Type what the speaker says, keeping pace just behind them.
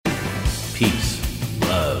peace,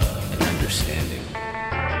 love, and understanding.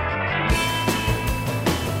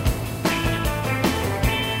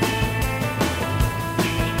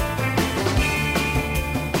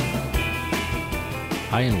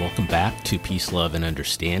 Hi, and welcome back to Peace, Love, and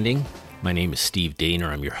Understanding. My name is Steve Daner.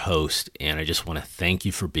 I'm your host, and I just want to thank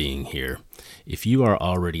you for being here. If you are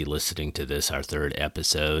already listening to this, our third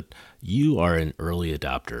episode, you are an early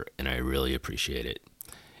adopter, and I really appreciate it.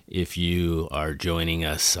 If you are joining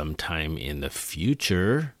us sometime in the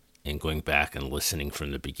future and going back and listening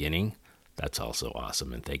from the beginning, that's also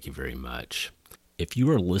awesome, and thank you very much. If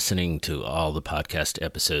you are listening to all the podcast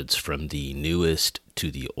episodes from the newest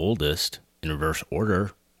to the oldest in reverse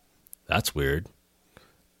order, that's weird.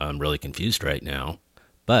 I'm really confused right now,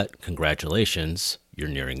 but congratulations, you're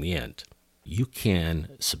nearing the end. You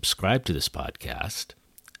can subscribe to this podcast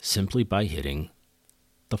simply by hitting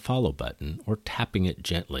the follow button or tapping it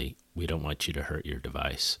gently. We don't want you to hurt your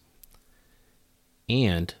device.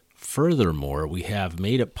 And furthermore, we have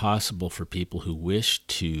made it possible for people who wish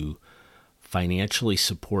to financially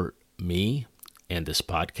support me and this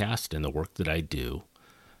podcast and the work that I do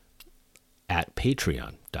at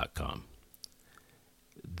patreon.com.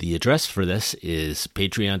 The address for this is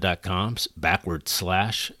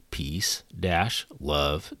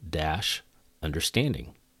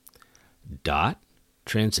patreon.com/peace-love-understanding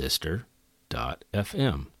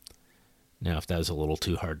 .transistor.fm. Now, if that was a little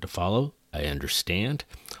too hard to follow, I understand.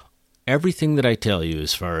 Everything that I tell you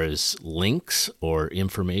as far as links or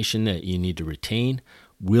information that you need to retain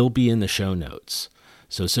will be in the show notes.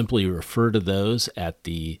 So simply refer to those at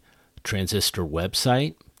the Transistor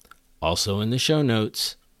website, also in the show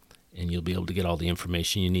notes, and you'll be able to get all the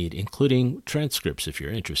information you need, including transcripts if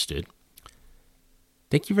you're interested.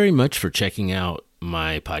 Thank you very much for checking out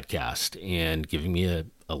my podcast and giving me a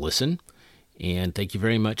listen, and thank you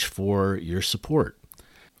very much for your support.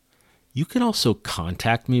 You can also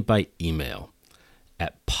contact me by email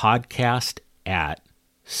at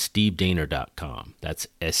podcast@stevedaner.com. That's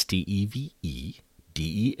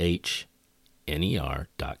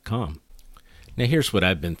SteveDehner.com. Now, here's what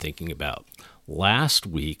I've been thinking about. Last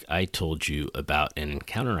week, I told you about an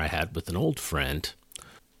encounter I had with an old friend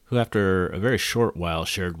who, after a very short while,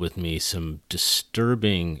 shared with me some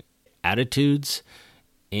disturbing attitudes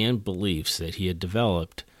and beliefs that he had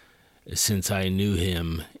developed since I knew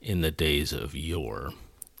him in the days of yore.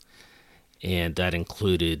 And that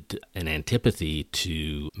included an antipathy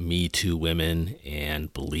to Me Too women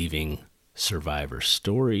and believing survivor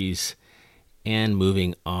stories, and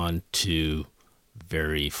moving on to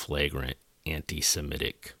very flagrant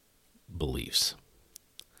anti-Semitic beliefs.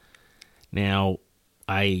 Now,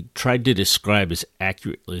 I tried to describe as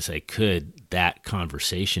accurately as I could that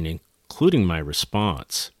conversation, including my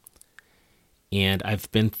response. And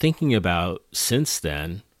I've been thinking about since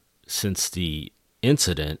then, since the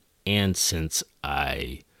incident, and since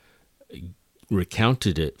I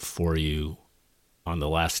recounted it for you on the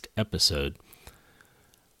last episode,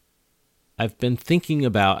 I've been thinking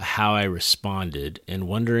about how I responded and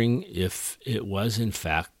wondering if it was, in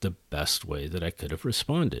fact, the best way that I could have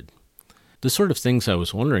responded. The sort of things I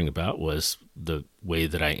was wondering about was the way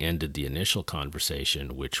that I ended the initial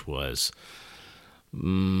conversation, which was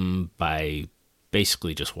by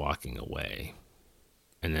basically just walking away.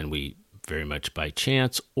 And then we, very much by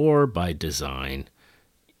chance or by design,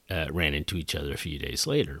 ran into each other a few days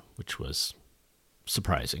later, which was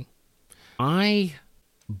surprising. I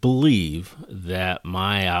believe that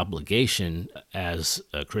my obligation as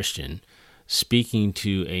a Christian, speaking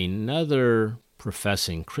to another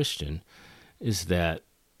professing Christian, is that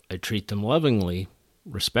I treat them lovingly,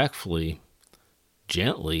 respectfully,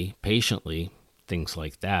 gently, patiently, things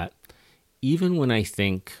like that, even when I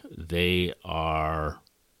think they are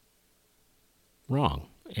wrong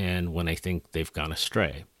and when I think they've gone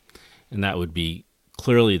astray. And that would be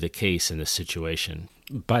clearly the case in this situation.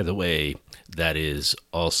 By the way, that is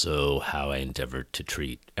also how I endeavor to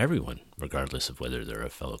treat everyone, regardless of whether they're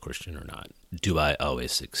a fellow Christian or not. Do I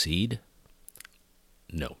always succeed?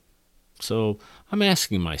 No. So I'm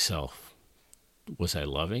asking myself, was I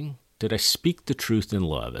loving? Did I speak the truth in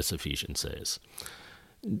love, as Ephesians says?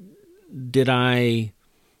 Did I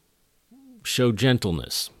show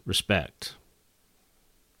gentleness, respect,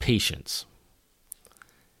 patience?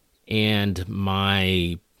 And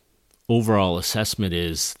my overall assessment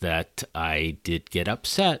is that I did get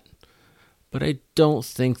upset, but I don't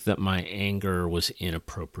think that my anger was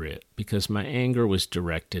inappropriate because my anger was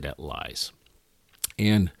directed at lies.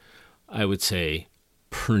 And I would say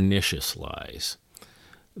pernicious lies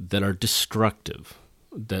that are destructive,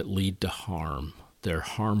 that lead to harm. They're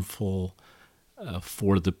harmful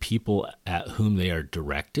for the people at whom they are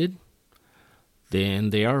directed,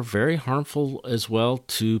 then they are very harmful as well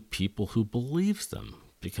to people who believe them,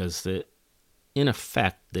 because in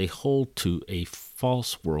effect, they hold to a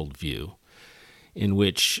false worldview in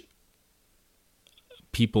which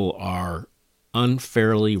people are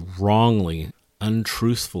unfairly, wrongly,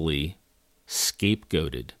 untruthfully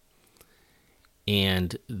scapegoated,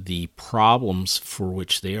 and the problems for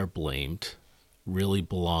which they are blamed really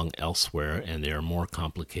belong elsewhere, and they are more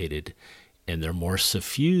complicated, and they're more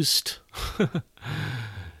suffused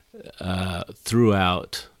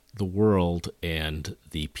throughout the world and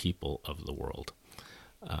the people of the world.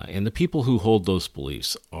 And the people who hold those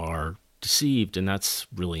beliefs are deceived, and that's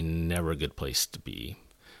really never a good place to be.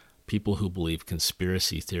 People who believe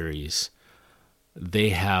conspiracy theories, they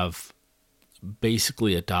have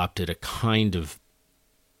basically adopted a kind of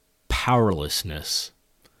powerlessness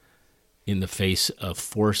in the face of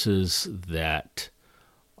forces that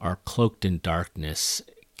are cloaked in darkness,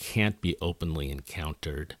 can't be openly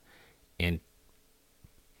encountered, and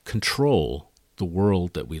control the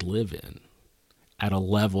world that we live in at a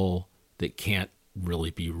level that can't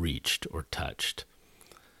really be reached or touched.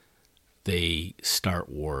 They start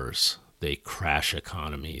wars, they crash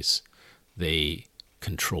economies, they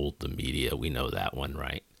controlled the media. We know that one,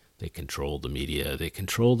 right? They control the media, they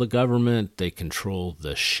control the government, they control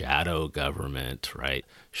the shadow government, right?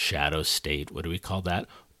 Shadow state, what do we call that?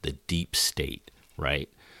 The deep state, right?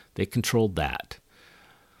 They controlled that.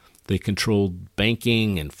 They controlled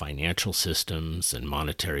banking and financial systems and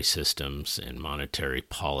monetary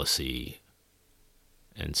policy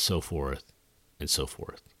and so forth and so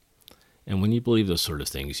forth. And when you believe those sort of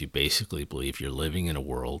things, you basically believe you're living in a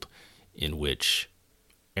world in which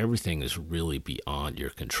everything is really beyond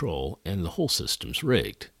your control and the whole system's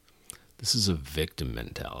rigged. This is a victim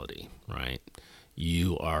mentality, right?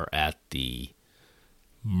 You are at the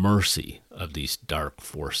mercy of these dark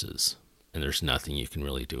forces, and there's nothing you can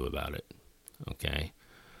really do about it, okay?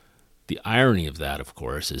 The irony of that, of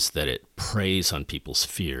course, is that it preys on people's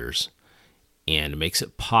fears and makes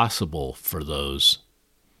it possible for those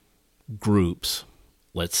groups,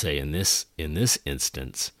 let's say in this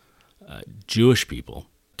instance, Jewish people,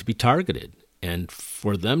 to be targeted and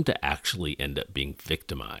for them to actually end up being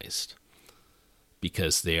victimized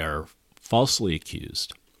because they are falsely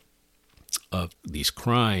accused of these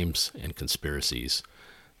crimes and conspiracies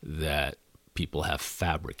that people have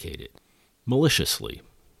fabricated maliciously,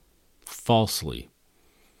 falsely,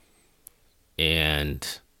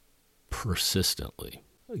 and persistently.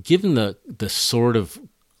 Given the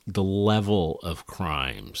level of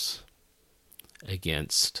crimes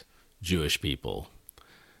against Jewish people,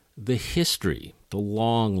 the history, the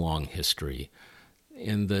long history,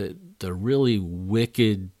 and the really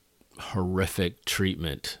wicked, horrific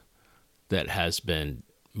treatment that has been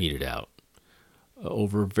meted out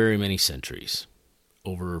over very many centuries,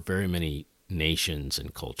 over very many nations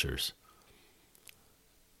and cultures.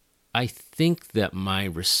 I think that my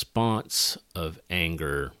response of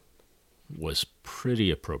anger was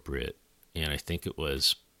pretty appropriate, and I think it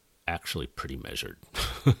was actually pretty measured,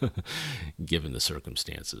 given the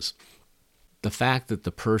circumstances. The fact that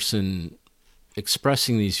the person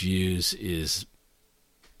expressing these views is,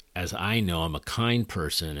 as I know, I'm a kind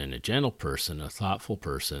person and a gentle person, a thoughtful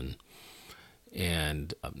person,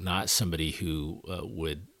 and not somebody who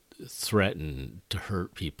would threaten to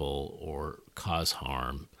hurt people or cause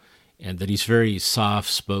harm, and that he's very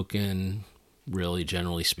soft-spoken, really,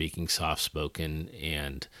 generally speaking, soft-spoken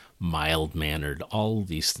and mild-mannered. All of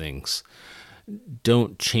these things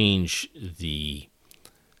don't change the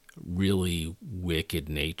really wicked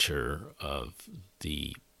nature of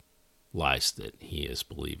the lies that he is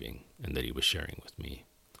believing and that he was sharing with me.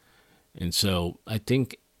 And so I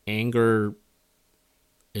think anger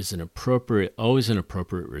is always an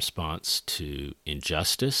appropriate response to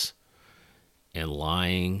injustice and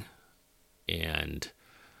lying. And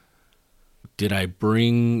did I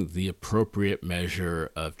bring the appropriate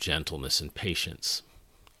measure of gentleness and patience?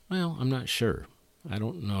 Well, I'm not sure. I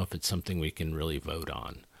don't know if it's something we can really vote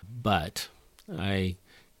on. But I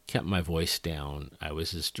kept my voice down. I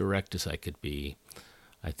was as direct as I could be.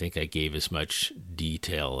 I think I gave as much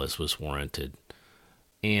detail as was warranted.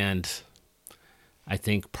 And I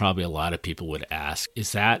think probably a lot of people would ask,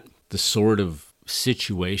 is that the sort of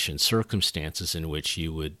circumstances in which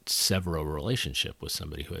you would sever a relationship with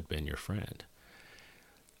somebody who had been your friend?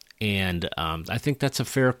 And I think that's a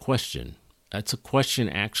fair question. That's a question,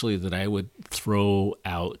 actually, that I would throw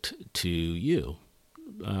out to you,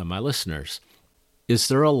 my listeners. Is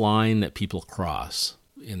there a line that people cross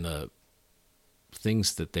in the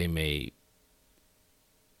things that they may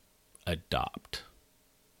adopt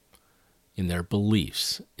in their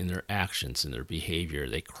beliefs, in their actions, in their behavior.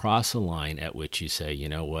 They cross a line at which you say, you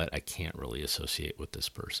know what, I can't really associate with this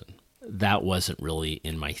person. That wasn't really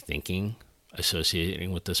in my thinking,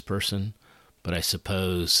 associating with this person, but I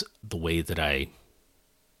suppose the way that I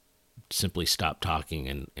simply stopped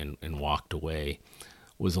talking and walked away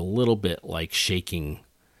was a little bit like shaking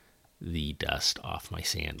the dust off my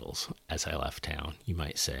sandals as I left town, you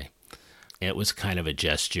might say. It was kind of a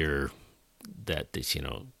gesture that this,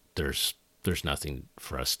 there's nothing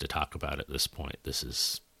for us to talk about at this point. This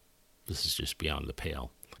is just beyond the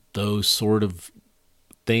pale. Those sort of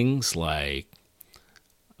things like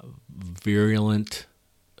virulent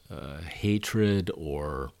hatred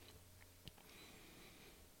or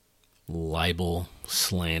libel,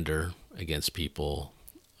 slander against people,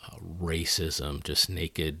 racism, just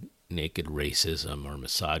naked racism or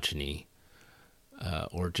misogyny,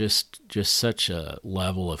 or just such a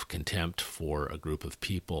level of contempt for a group of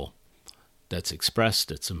people that's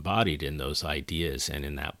expressed, it's embodied in those ideas and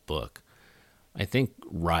in that book, I think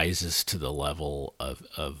rises to the level of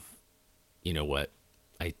you know what,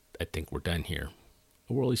 I think we're done here.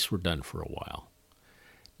 Or at least we're done for a while.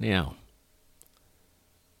 Now,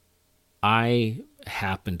 I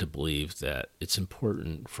happen to believe that it's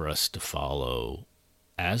important for us to follow,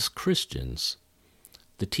 as Christians,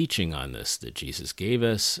 the teaching on this that Jesus gave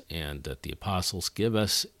us and that the apostles give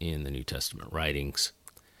us in the New Testament writings.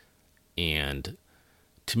 And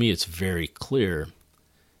to me, it's very clear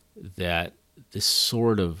that this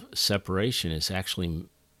sort of separation is actually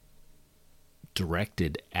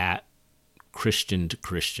directed at Christian to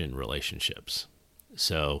Christian relationships.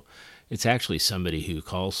 So it's actually somebody who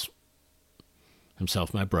calls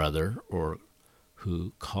himself my brother or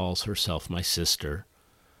who calls herself my sister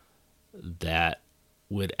that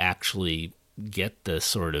would actually get the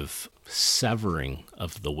sort of severing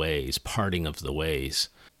of the ways, parting of the ways,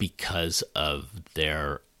 because of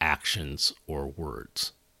their actions or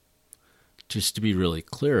words. Just to be really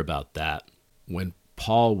clear about that, when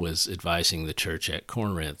Paul was advising the church at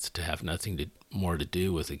Corinth to have nothing more to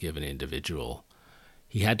do with a given individual,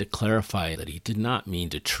 he had to clarify that he did not mean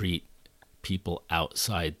to treat people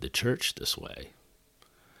outside the church this way.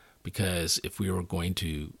 Because if we were going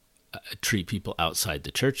to treat people outside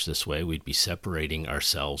the church this way, we'd be separating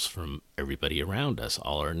ourselves from everybody around us,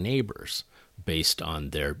 all our neighbors, based on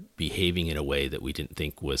their behaving in a way that we didn't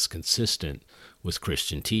think was consistent with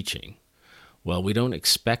Christian teaching. Well, we don't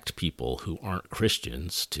expect people who aren't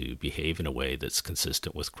Christians to behave in a way that's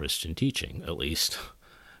consistent with Christian teaching, at least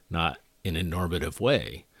not in a normative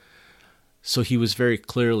way. So he was very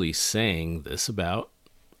clearly saying this about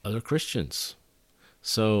other Christians.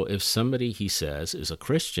 So if somebody, he says, is a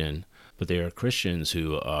Christian, but they are Christians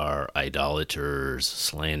who are idolaters,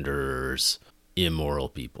 slanderers, immoral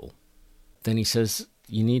people, then he says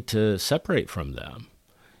you need to separate from them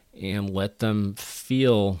and let them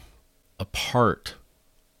feel apart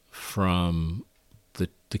from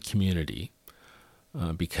the community,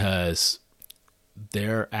 because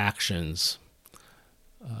their actions,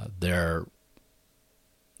 their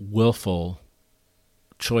willful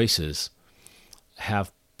choices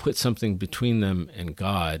have put something between them and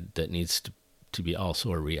God that needs to be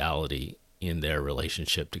also a reality in their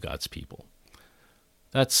relationship to God's people.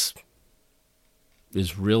 Is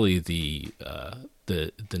really the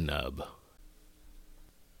nub.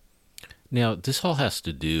 Now, this all has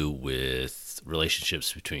to do with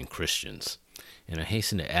relationships between Christians. And I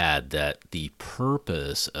hasten to add that the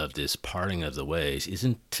purpose of this parting of the ways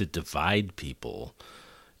isn't to divide people.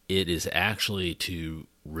 It is actually to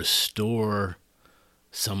restore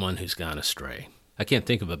someone who's gone astray. I can't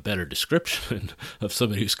think of a better description of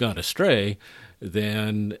somebody who's gone astray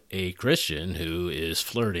than a Christian who is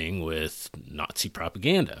flirting with Nazi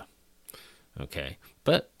propaganda. Okay,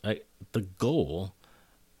 but the goal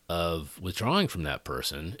of withdrawing from that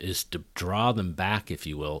person is to draw them back, if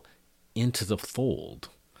you will, into the fold.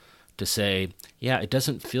 To say, yeah, it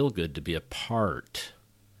doesn't feel good to be apart.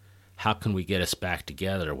 How can we get us back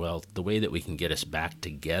together? Well, the way that we can get us back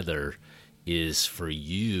together is for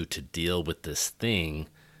you to deal with this thing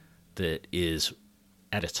that is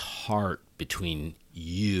at its heart between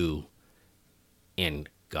you and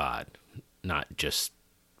God, not just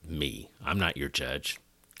me. I'm not your judge.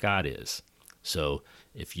 God is. So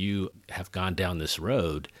if you have gone down this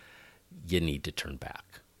road, you need to turn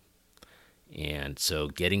back. And so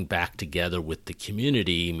getting back together with the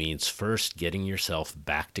community means first getting yourself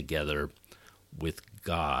back together with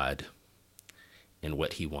God and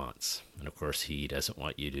what he wants. And of course, he doesn't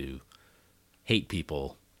want you to hate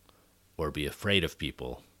people or be afraid of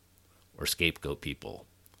people or scapegoat people.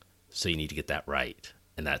 So you need to get that right.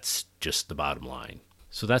 And that's just the bottom line.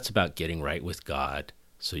 So that's about getting right with God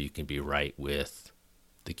so you can be right with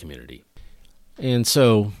the community. And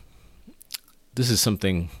so this is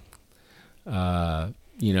something,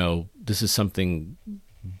 this is something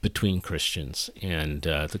between Christians. And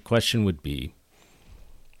the question would be,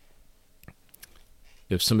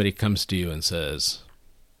 if somebody comes to you and says,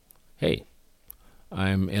 hey,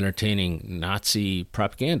 I'm entertaining Nazi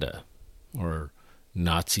propaganda or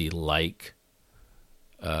Nazi-like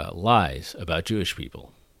lies about Jewish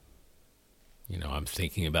people. I'm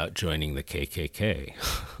thinking about joining the KKK.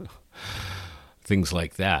 Things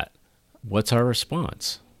like that. What's our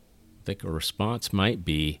response? I think a response might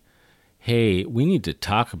be, hey, we need to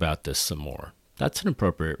talk about this some more. That's an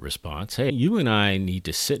appropriate response. Hey, you and I need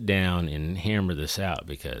to sit down and hammer this out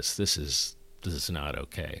because this is not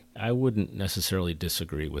okay. I wouldn't necessarily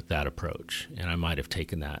disagree with that approach, and I might have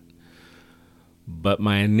taken that. But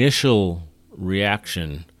my initial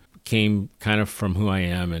reaction came kind of from who I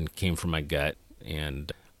am and came from my gut,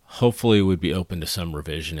 and hopefully would be open to some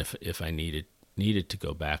revision if I needed to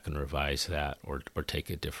go back and revise that or take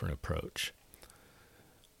a different approach.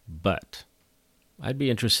 But I'd be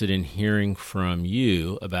interested in hearing from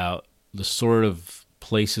you about the sort of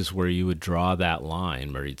places where you would draw that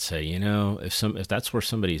line, where you'd say, if that's where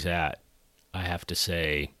somebody's at, I have to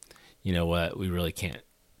say, you know what, we really can't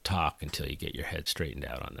talk until you get your head straightened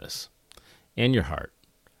out on this, and your heart.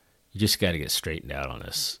 You just got to get straightened out on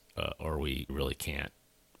this, or we really can't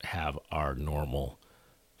have our normal,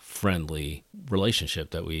 friendly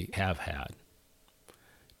relationship that we have had.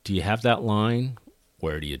 Do you have that line?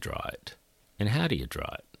 Where do you draw it? And how do you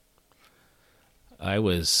draw it? I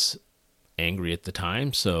was angry at the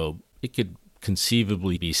time, so it could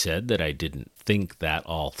conceivably be said that I didn't think that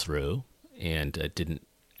all through and didn't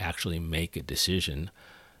actually make a decision.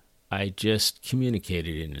 I just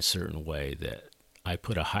communicated in a certain way that I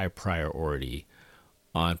put a high priority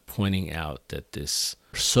on pointing out that this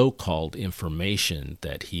so-called information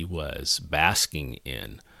that he was basking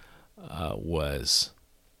in was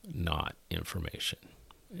not information.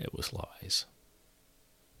 It was lies.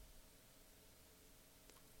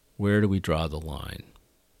 Where do we draw the line?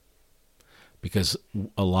 Because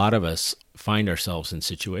a lot of us find ourselves in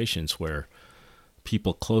situations where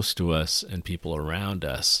people close to us and people around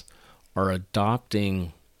us are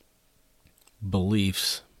adopting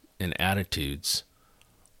beliefs and attitudes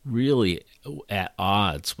really at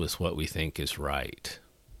odds with what we think is right.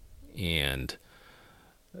 And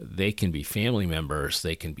they can be family members,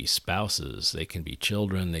 they can be spouses, they can be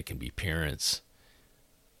children, they can be parents.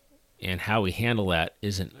 And how we handle that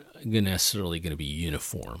isn't necessarily going to be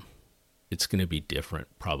uniform. It's going to be different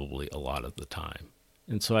probably a lot of the time.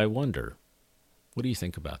 And so I wonder, what do you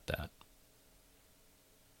think about that?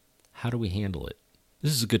 How do we handle it?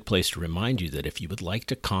 This is a good place to remind you that if you would like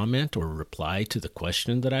to comment or reply to the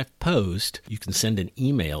question that I've posed, you can send an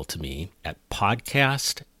email to me at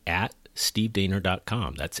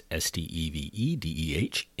podcast@stevedaner.com. That's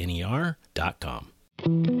SteveDehner.com.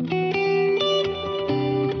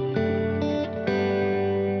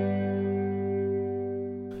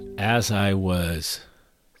 As I was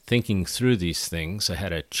thinking through these things, I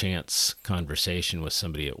had a chance conversation with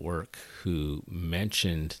somebody at work who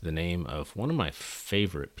mentioned the name of one of my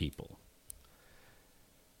favorite people.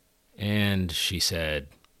 And she said,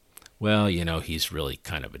 well, he's really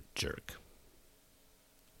kind of a jerk.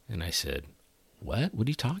 And I said, what? What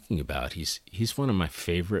are you talking about? He's one of my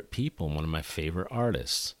favorite people, one of my favorite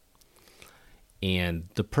artists. And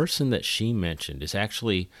the person that she mentioned is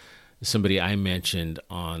actually somebody I mentioned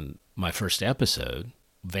on my first episode,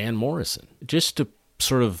 Van Morrison. Just to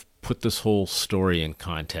sort of put this whole story in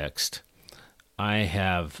context, I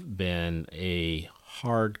have been a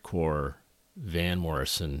hardcore Van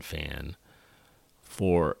Morrison fan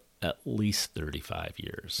for at least 35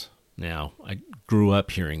 years. Now, I grew up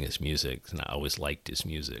hearing his music, and I always liked his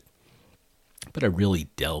music. But I really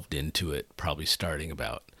delved into it probably starting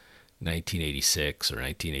about 1986 or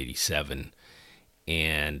 1987.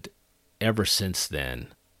 And ever since then,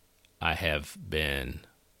 I have been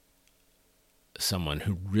someone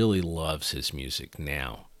who really loves his music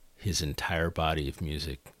now. His entire body of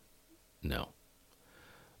music, no.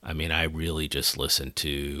 I mean, I really just listened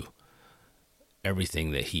to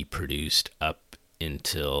everything that he produced up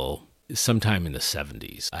until sometime in the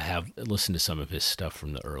 70s. I have listened to some of his stuff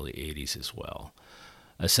from the early 80s as well.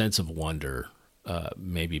 A Sense of Wonder,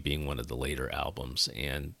 maybe being one of the later albums,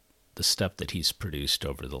 and the stuff that he's produced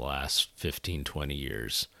over the last 15, 20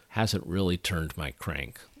 years hasn't really turned my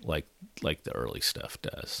crank like the early stuff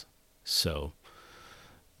does. So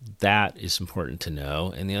that is important to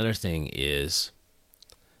know. And the other thing is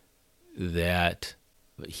that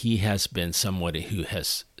he has been somebody who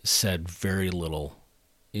has said very little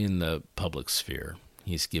in the public sphere.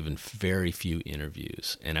 He's given very few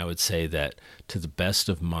interviews. And I would say that to the best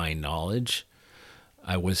of my knowledge,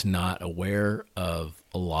 I was not aware of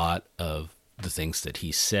a lot of the things that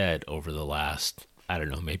he said over the last, I don't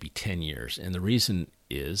know, maybe 10 years. And the reason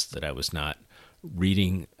is that I was not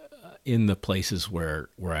reading in the places where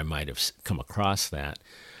I might have come across that,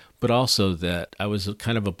 but also that I was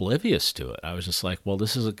kind of oblivious to it. I was just like, well,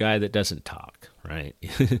 this is a guy that doesn't talk, right?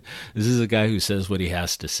 This is a guy who says what he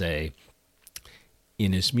has to say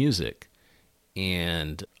in his music.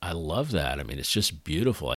 And I love that. I mean, it's just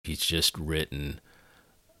beautiful. He's just written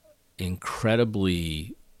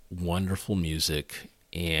incredibly wonderful music,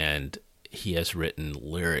 and he has written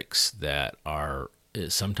lyrics that are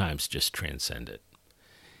sometimes just transcendent.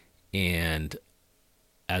 And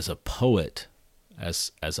as a poet,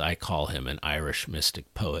 as I call him, an Irish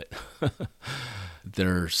mystic poet,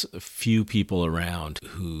 there's a few people around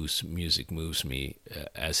whose music moves me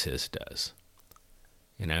as his does.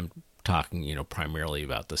 And I'm talking, primarily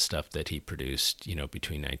about the stuff that he produced,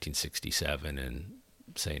 between 1967 and,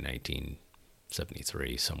 say,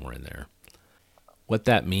 1973, somewhere in there. What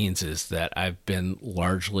that means is that I've been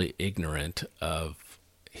largely ignorant of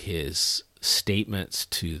his statements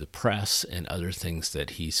to the press and other things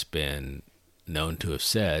that he's been known to have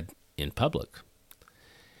said in public.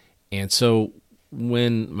 And so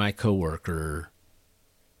when my coworker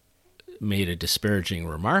made a disparaging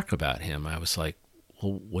remark about him, I was like,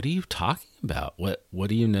 well, what are you talking about? What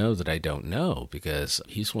do you know that I don't know? Because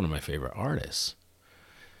he's one of my favorite artists.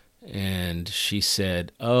 And she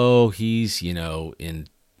said, oh, he's, an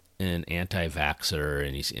anti-vaxxer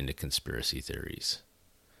and he's into conspiracy theories.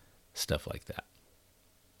 Stuff like that.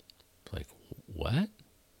 Like, what?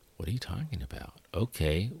 What are you talking about?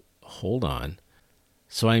 Okay, hold on.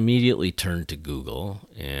 So I immediately turned to Google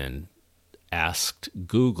and asked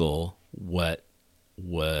Google what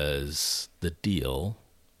was the deal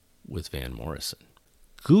with Van Morrison.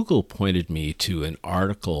 Google pointed me to an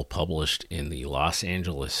article published in the Los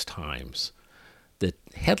Angeles Times. The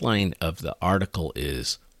headline of the article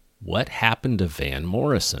is, "What Happened to Van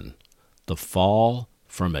Morrison? The Fall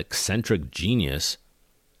from Eccentric Genius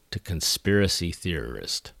to Conspiracy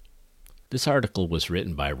Theorist." This article was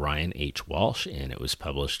written by Ryan H. Walsh, and it was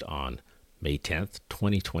published on May 10th,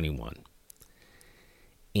 2021.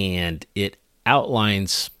 And it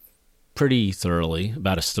outlines pretty thoroughly,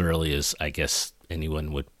 about as thoroughly as I guess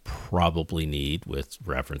anyone would probably need, with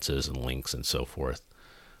references and links and so forth,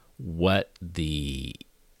 what the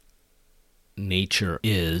nature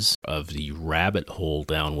is of the rabbit hole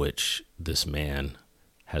down which this man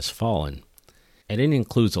has fallen. And it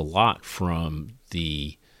includes a lot from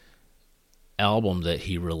the album that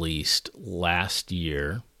he released last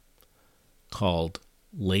year called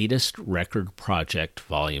Latest Record Project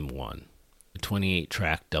Volume 1, a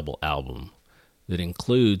 28-track double album that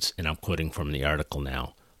includes, and I'm quoting from the article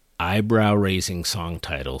now, eyebrow-raising song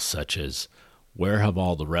titles such as Where Have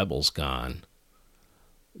All the Rebels Gone?,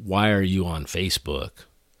 Why Are You on Facebook?,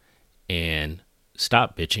 and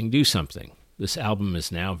Stop Bitching, Do Something. This album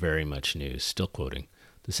is now very much news. Still quoting.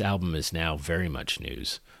 This album is now very much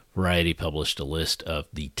news. Variety published a list of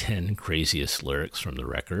the 10 craziest lyrics from the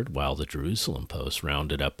record, while the Jerusalem Post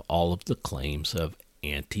rounded up all of the claims of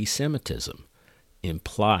anti-Semitism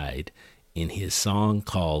implied in his song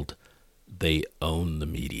called They Own the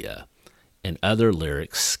Media, and other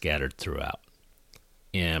lyrics scattered throughout.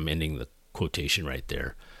 And I'm ending the quotation right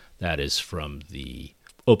there. That is from the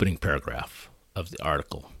opening paragraph of the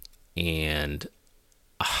article. And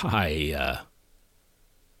I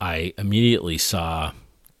immediately saw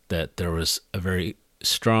that there was a very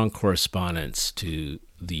strong correspondence to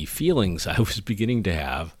the feelings I was beginning to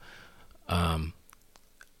have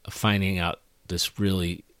finding out this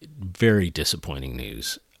really very disappointing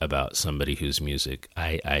news about somebody whose music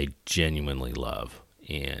I genuinely love.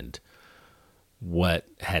 And what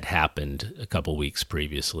had happened a couple weeks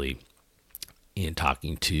previously in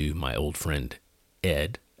talking to my old friend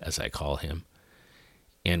Ed, as I call him,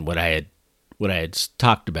 and what I had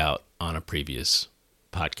talked about on a previous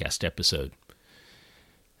podcast episode.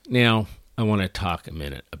 Now, I want to talk a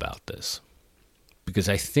minute about this, because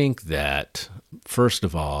I think that, first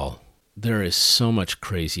of all, there is so much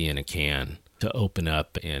crazy in a can to open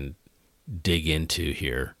up and dig into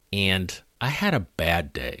here. And I had a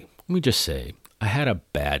bad day. Let me just say, I had a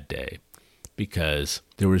bad day because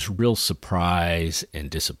there was real surprise and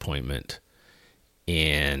disappointment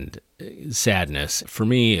and sadness. For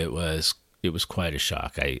me, it was quite a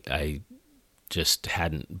shock. I just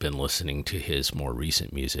hadn't been listening to his more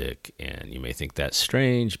recent music. And you may think that's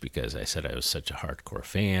strange because I said I was such a hardcore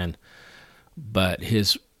fan. But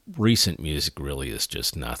his recent music really is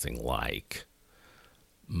just nothing like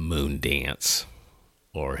Moondance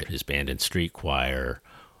or his band in Street Choir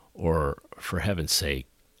or, for heaven's sake,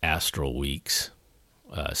 Astral Weeks,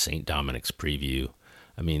 St. Dominic's Preview.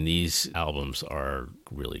 I mean, these albums are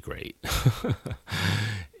really great.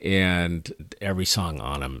 And every song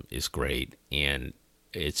on them is great. And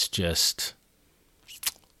it's just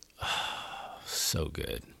so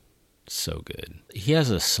good. So good. He has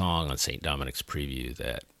a song on St. Dominic's Preview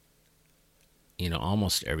that,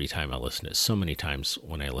 almost every time I listen to it, so many times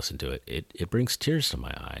when I listen to it, it brings tears to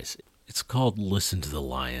my eyes. It's called Listen to the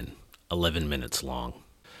Lion, 11 minutes long.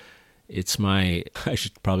 It's I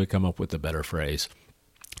should probably come up with a better phrase.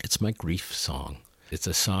 It's my grief song. It's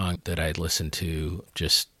a song that I listened to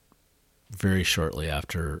just very shortly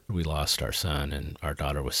after we lost our son, and our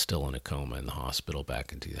daughter was still in a coma in the hospital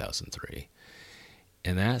back in 2003.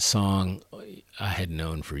 And that song I had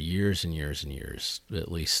known for years and years and years,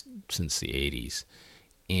 at least since the 80s.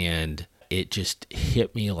 And it just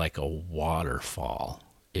hit me like a waterfall.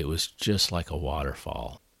 It was just like a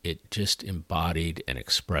waterfall. It just embodied and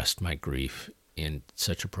expressed my grief in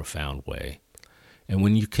such a profound way. And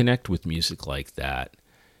when you connect with music like that,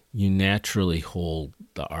 you naturally hold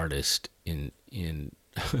the artist in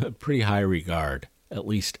pretty high regard, at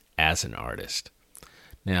least as an artist.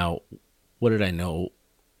 Now, what did I know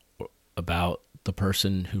about the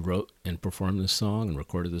person who wrote and performed this song and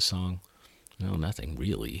recorded this song? Well, nothing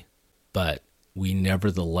really. But we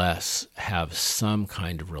nevertheless have some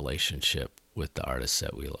kind of relationship with the artists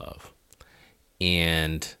that we love.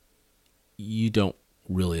 And you don't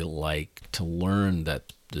really like to learn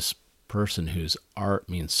that this person whose art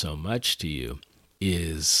means so much to you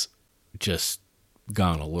is just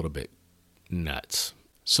gone a little bit nuts.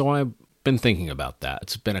 So I've been thinking about that.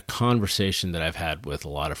 It's been a conversation that I've had with a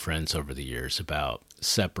lot of friends over the years about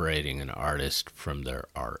separating an artist from their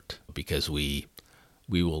art, because we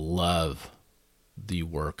will love the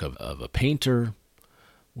work of a painter,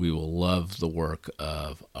 we will love the work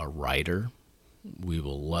of a writer, we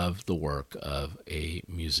will love the work of a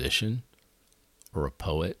musician or a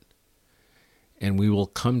poet, and we will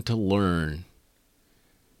come to learn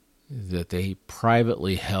that they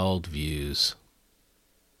privately held views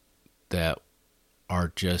that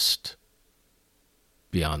are just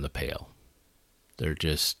beyond the pale. They're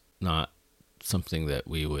just not something that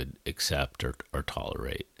we would accept or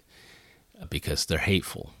tolerate because they're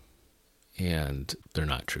hateful and they're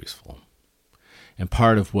not truthful. And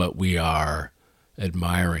part of what we are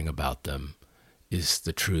admiring about them is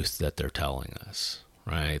the truth that they're telling us,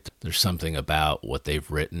 right? There's something about what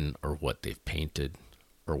they've written or what they've painted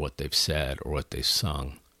or what they've said or what they've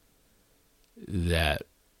sung that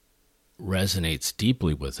resonates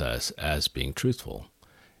deeply with us as being truthful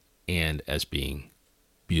and as being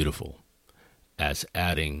beautiful, as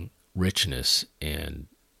adding richness and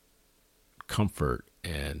comfort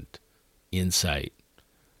and insight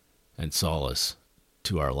and solace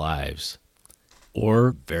to our lives,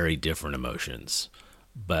 or very different emotions,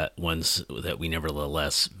 but ones that we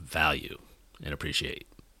nevertheless value and appreciate.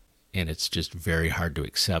 And it's just very hard to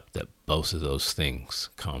accept that both of those things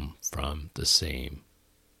come from the same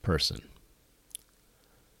person.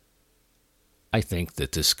 I think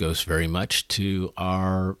that this goes very much to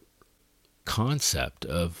our concept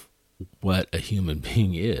of what a human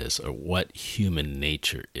being is, or what human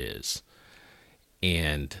nature is,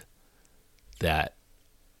 and that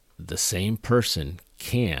the same person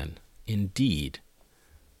can indeed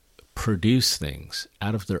produce things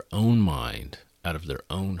out of their own mind, out of their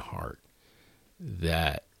own heart,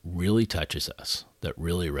 that really touches us, that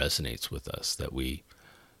really resonates with us, that we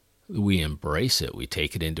embrace it, we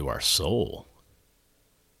take it into our soul.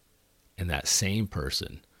 And that same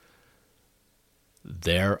person,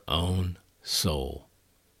 their own soul,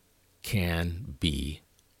 can be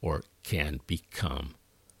or can become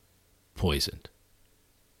poisoned.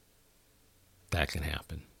 That can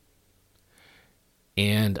happen.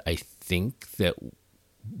 And I think that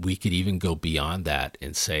we could even go beyond that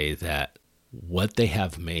and say that what they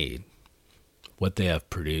have made, what they have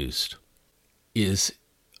produced, is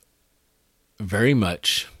very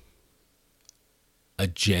much a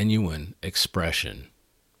genuine expression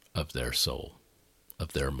of their soul,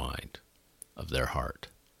 of their mind, of their heart.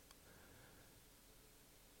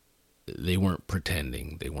 They weren't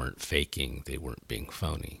pretending, they weren't faking, they weren't being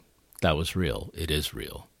phony. That was real. It is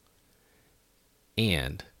real.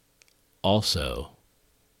 And also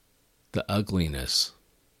the ugliness,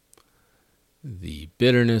 the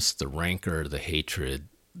bitterness, the rancor, the hatred,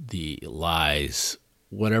 the lies,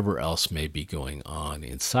 whatever else may be going on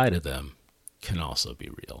inside of them, can also be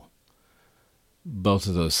real. Both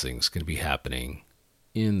of those things can be happening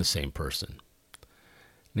in the same person.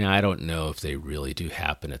 Now, I don't know if they really do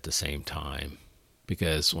happen at the same time,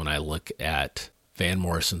 because when I look at Van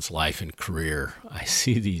Morrison's life and career, I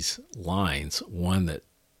see these lines, one that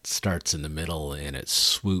starts in the middle and it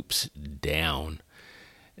swoops down,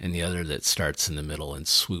 and the other that starts in the middle and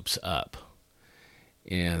swoops up.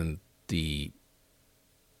 And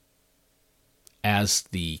as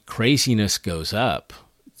the craziness goes up,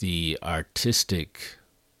 the artistic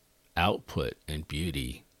output and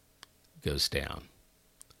beauty goes down.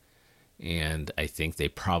 And I think they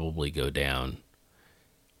probably go down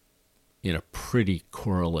in a pretty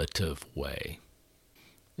correlative way.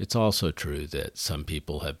 It's also true that some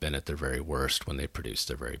people have been at their very worst when they produce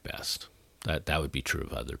their very best. That would be true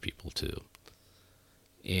of other people too.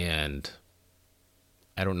 And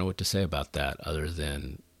I don't know what to say about that other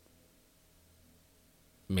than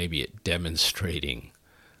maybe it demonstrating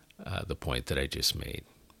the point that I just made.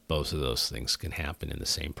 Both of those things can happen in the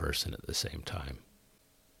same person at the same time.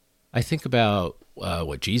 I think about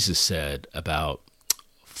what Jesus said about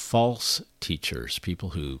false teachers, people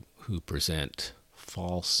who present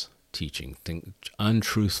false teaching,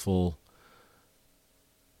 untruthful,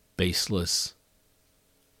 baseless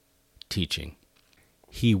teaching.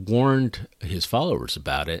 He warned his followers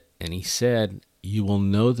about it, and he said, "You will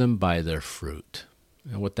know them by their fruit."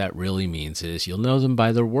 And what that really means is you'll know them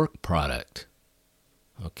by their work product.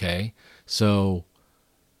 Okay? So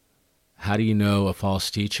how do you know a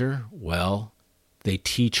false teacher? Well, they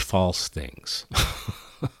teach false things.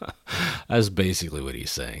 That's basically what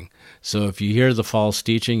he's saying. So if you hear the false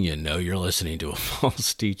teaching, you know you're listening to a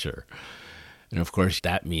false teacher. And of course,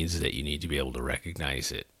 that means that you need to be able to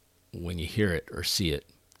recognize it when you hear it or see it.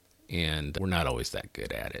 And we're not always that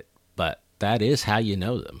good at it. But that is how you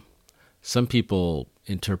know them. Some people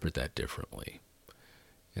interpret that differently.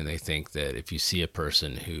 And they think that if you see a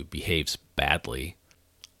person who behaves badly,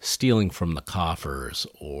 stealing from the coffers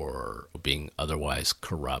or being otherwise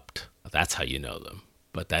corrupt, that's how you know them.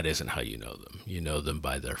 But that isn't how you know them. You know them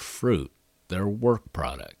by their fruit, their work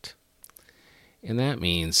product. And that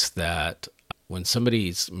means that when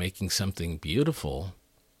somebody's making something beautiful,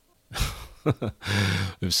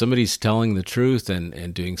 if somebody's telling the truth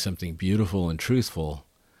and doing something beautiful and truthful,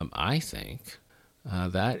 I think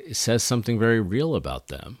that says something very real about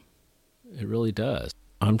them. It really does.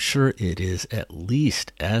 I'm sure it is at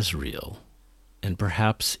least as real, and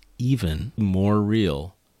perhaps even more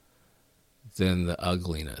real, than the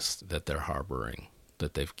ugliness that they're harboring,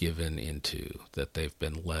 that they've given into, that they've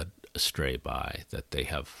been led astray by, that they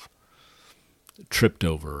have tripped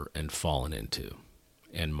over and fallen into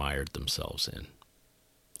and mired themselves in.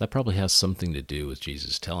 That probably has something to do with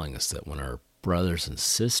Jesus telling us that when our brothers and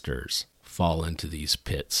sisters fall into these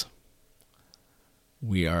pits,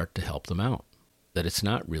 we are to help them out. That it's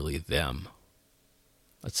not really them.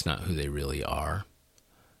 That's not who they really are.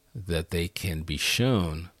 That they can be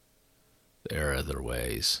shown there are other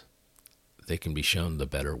ways. They can be shown the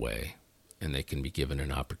better way, and they can be given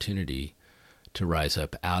an opportunity to rise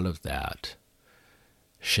up out of that,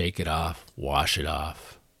 shake it off, wash it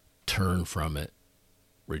off, turn from it,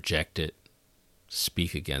 reject it,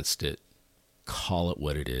 speak against it, call it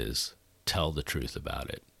what it is, tell the truth about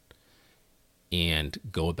it, and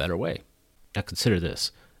go a better way. Now consider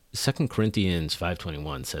this. 2 Corinthians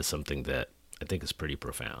 5:21 says something that I think is pretty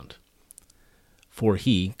profound. For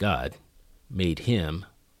he, God, made him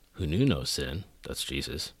who knew no sin, that's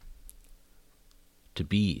Jesus, to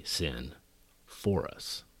be sin for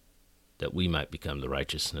us, that we might become the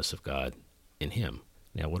righteousness of God in him.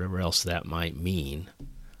 Now, whatever else that might mean,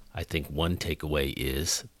 I think one takeaway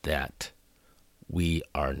is that we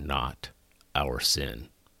are not our sin.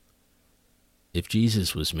 If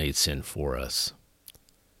Jesus was made sin for us,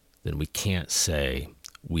 then we can't say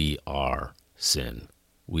we are sin.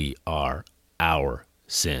 We are our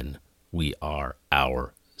sin. We are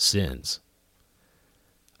our sins.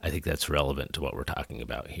 I think that's relevant to what we're talking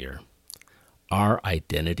about here. Our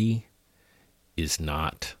identity is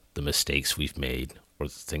not the mistakes we've made or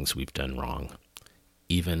the things we've done wrong,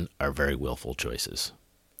 even our very willful choices.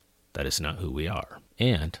 That is not who we are.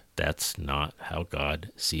 And that's not how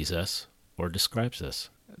God sees us or describes us.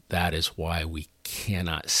 That is why we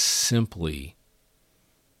cannot simply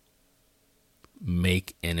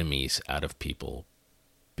make enemies out of people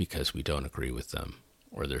because we don't agree with them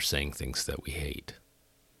or they're saying things that we hate.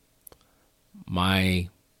 My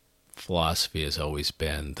philosophy has always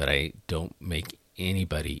been that I don't make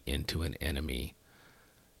anybody into an enemy.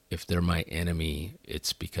 If they're my enemy,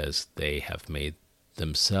 it's because they have made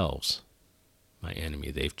themselves my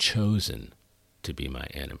enemy. They've chosen to be my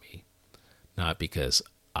enemy, not because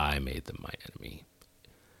I made them my enemy.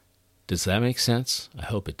 Does that make sense? I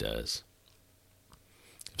hope it does.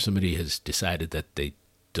 If somebody has decided that they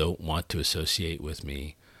don't want to associate with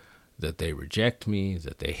me, that they reject me,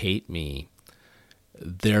 that they hate me,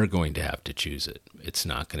 they're going to have to choose it. It's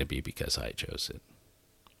not going to be because I chose it.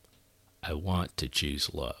 I want to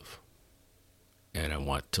choose love. And I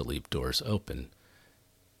want to leave doors open.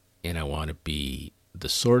 And I want to be the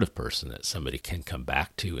sort of person that somebody can come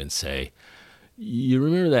back to and say, you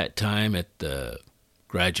remember that time at the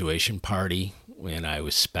graduation party when I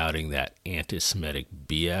was spouting that anti-Semitic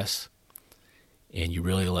BS and you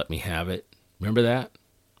really let me have it? Remember that?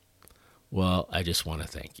 Well, I just want to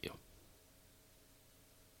thank you.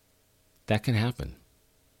 That can happen.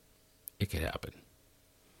 It could happen.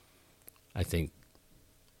 I think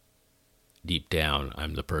deep down,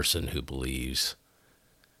 I'm the person who believes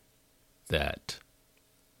that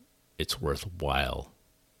it's worthwhile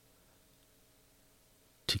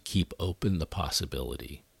to keep open the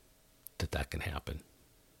possibility that that can happen.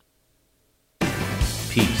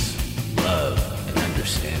 Peace, love, and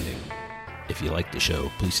understanding. If you like the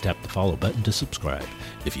show, please tap the follow button to subscribe.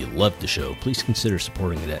 If you love the show, please consider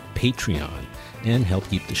supporting it at Patreon and help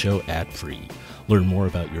keep the show ad-free. Learn more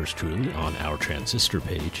about yours truly on our Transistor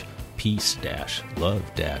page,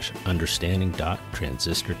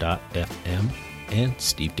 peace-love-understanding.transistor.fm and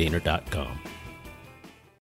stevedaner.com.